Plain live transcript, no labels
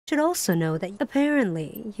Should also know that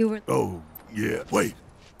apparently you were— Oh, yeah. Wait.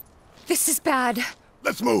 This is bad.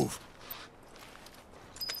 Let's move.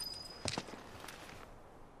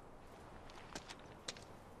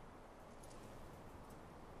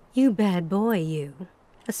 You bad boy, you.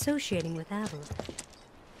 Associating with Avalon.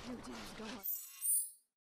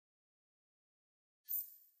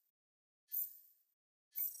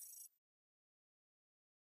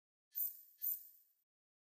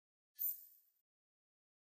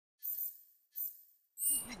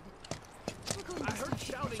 I heard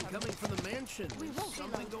shouting coming from the mansion. Is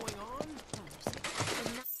something going on?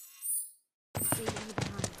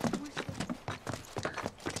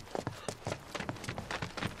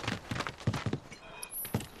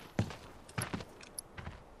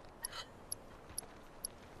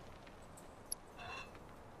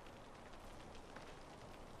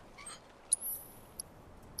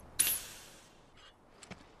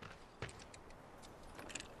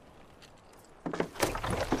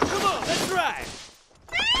 Come on, let's ride!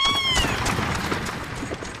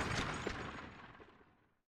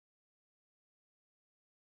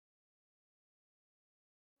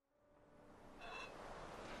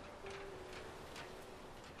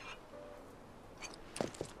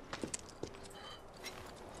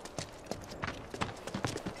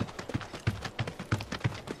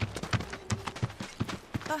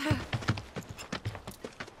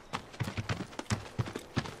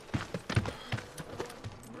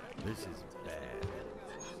 This is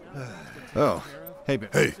bad. Oh, hey,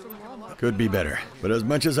 Hey. could be better. But as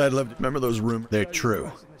much as I'd love to remember those rumors, they're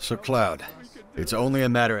true. So, Cloud, it's only a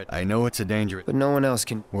matter of— I know it's a danger, But no one else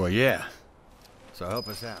can. well, yeah. So help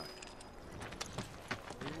us out.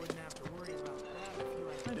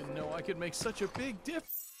 I didn't know I could make such a big difference.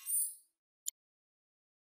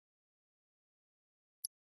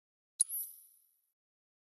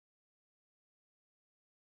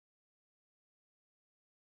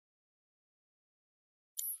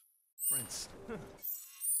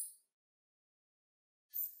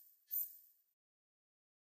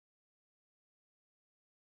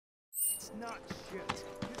 It's not shit. The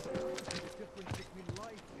difference between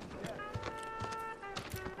life and death.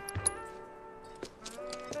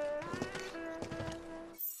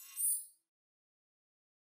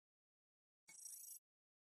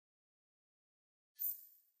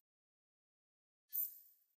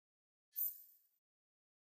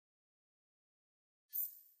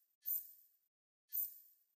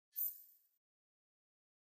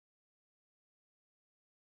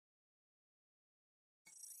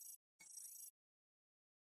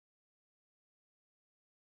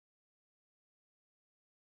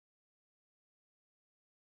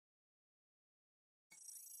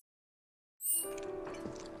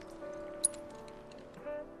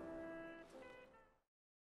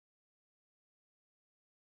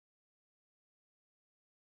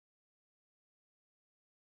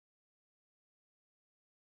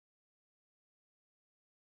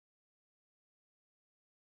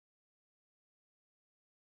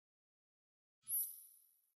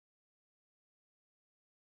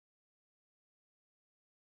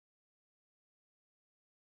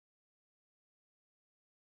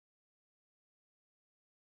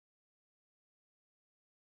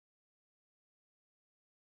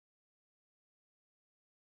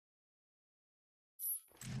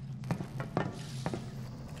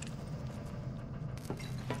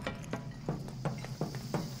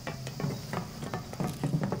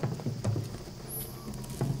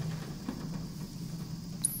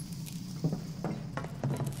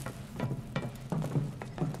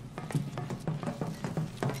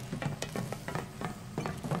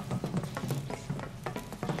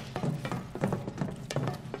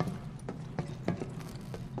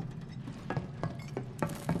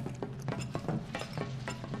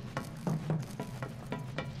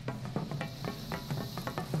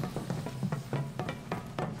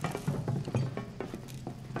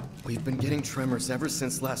 We've been getting tremors ever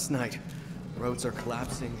since last night. Roads are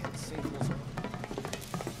collapsing and sinkholes are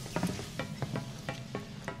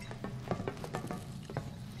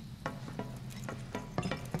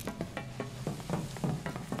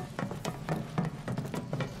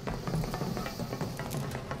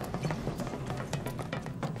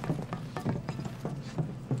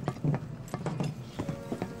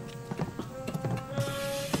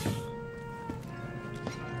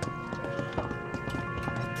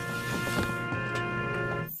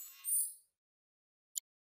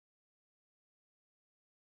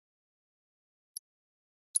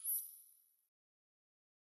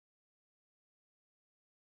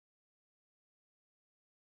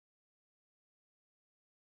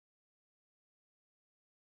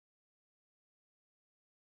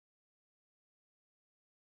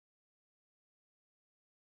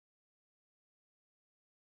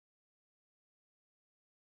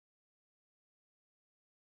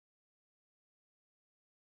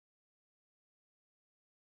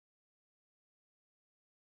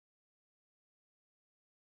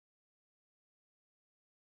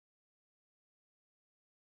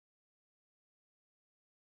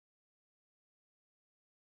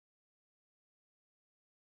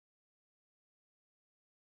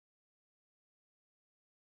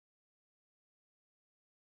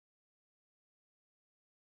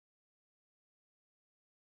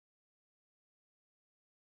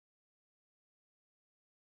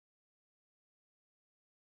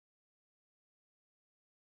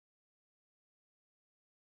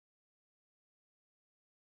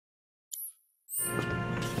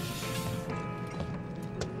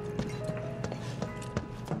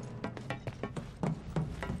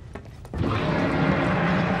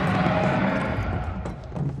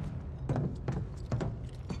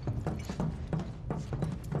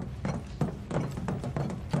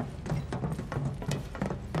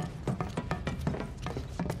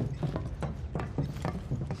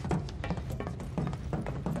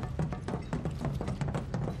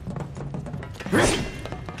You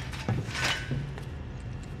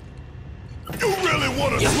really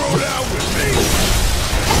want to throw down with me?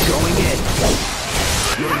 Going in.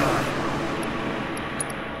 You're mine.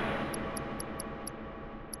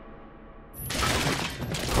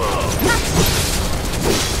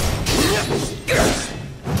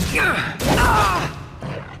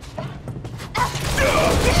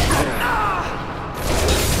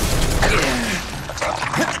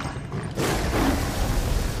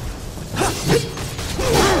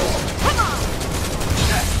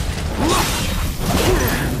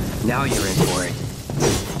 Now you're in for it.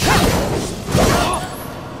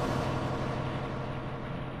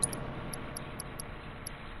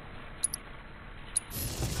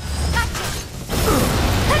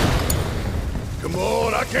 Come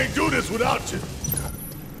on, I can't do this without you.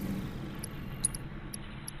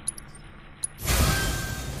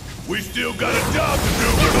 We still got a job to do.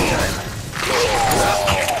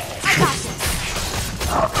 I got this.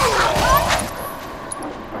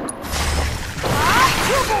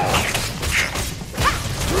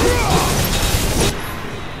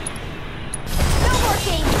 No more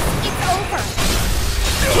games. It's over.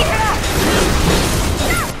 Keep it up.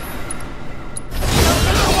 Don't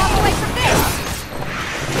make me walk away from this.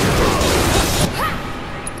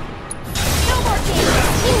 No more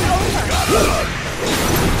games. It's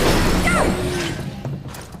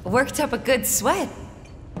over. Worked up a good sweat.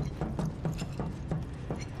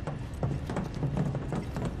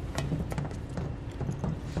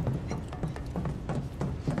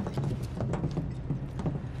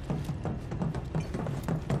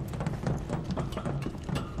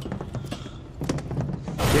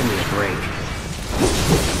 Give me a break.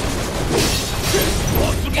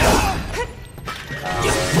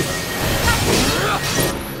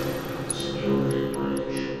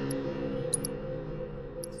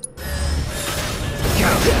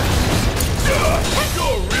 You're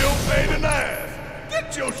a real pain in the ass.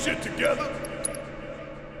 Get your shit together.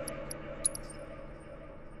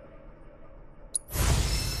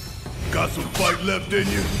 Got some fight left in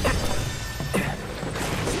you?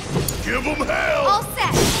 Give them hell! All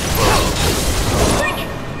set. Bring it.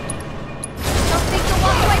 Don't think you'll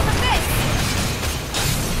walk away from this.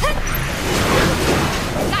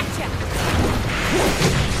 Gotcha.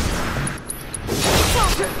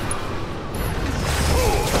 Soldier.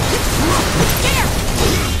 There.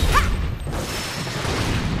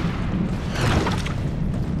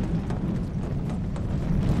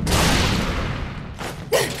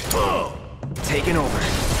 Taking over.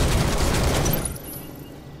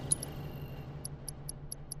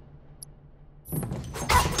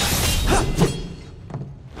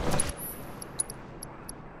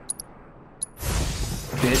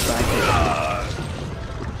 Bit by bit.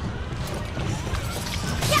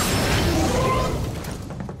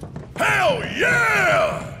 Hell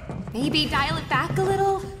yeah! Maybe dial it back a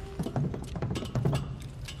little.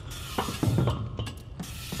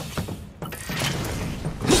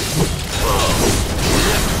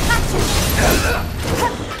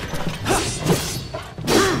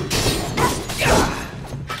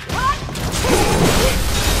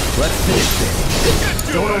 Let's finish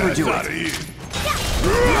this. Don't overdo Out of it. here.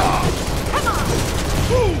 Come on.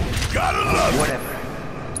 Ooh, gotta love it. Whatever.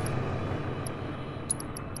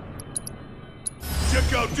 Check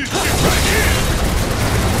out this shit right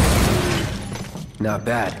here. Not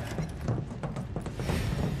bad.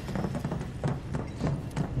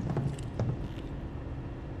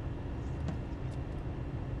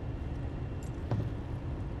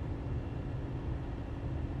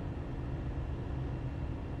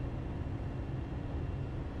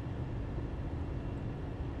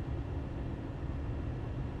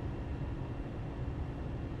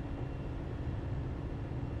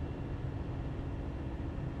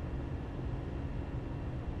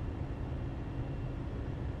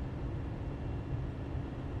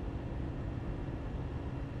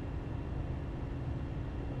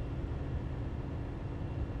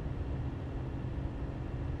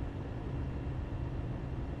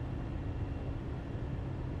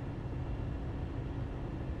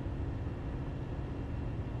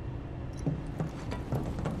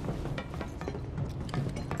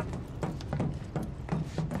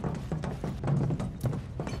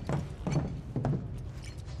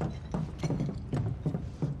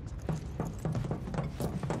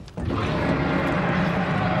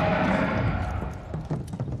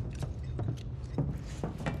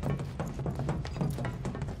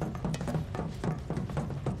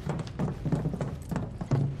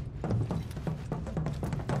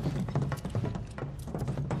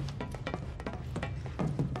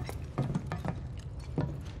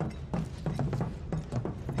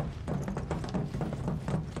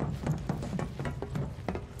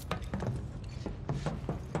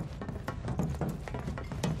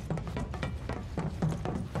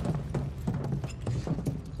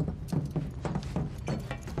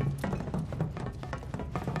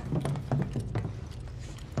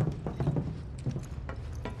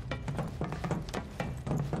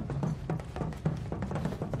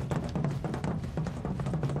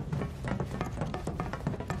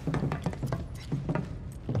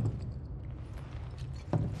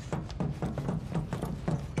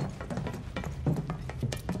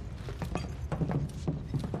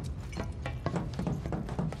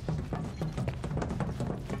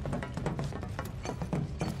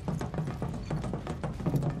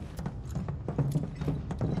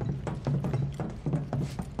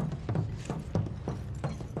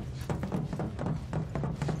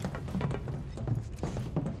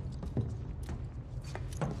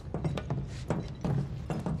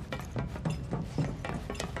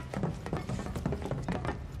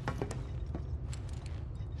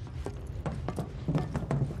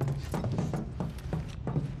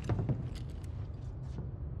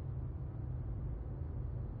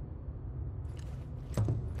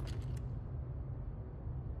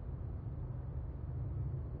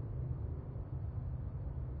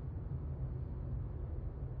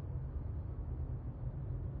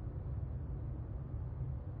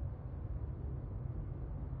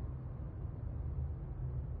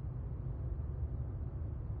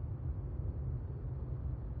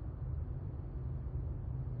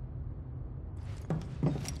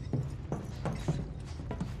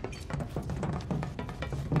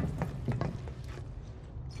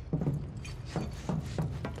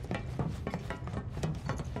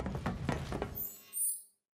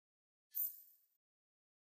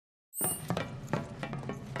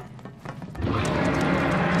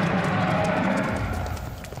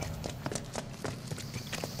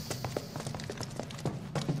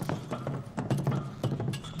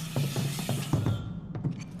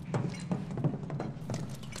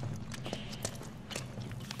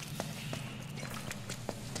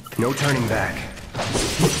 No turning back.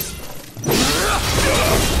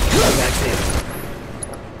 That's it.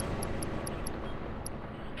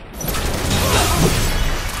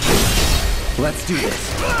 Let's do this.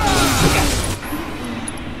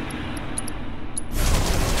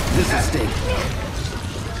 This is sting.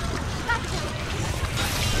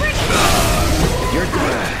 You're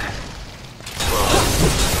good.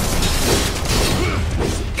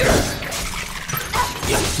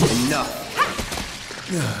 Enough.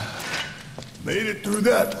 Made it through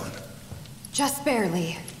that one. Just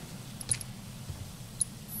barely.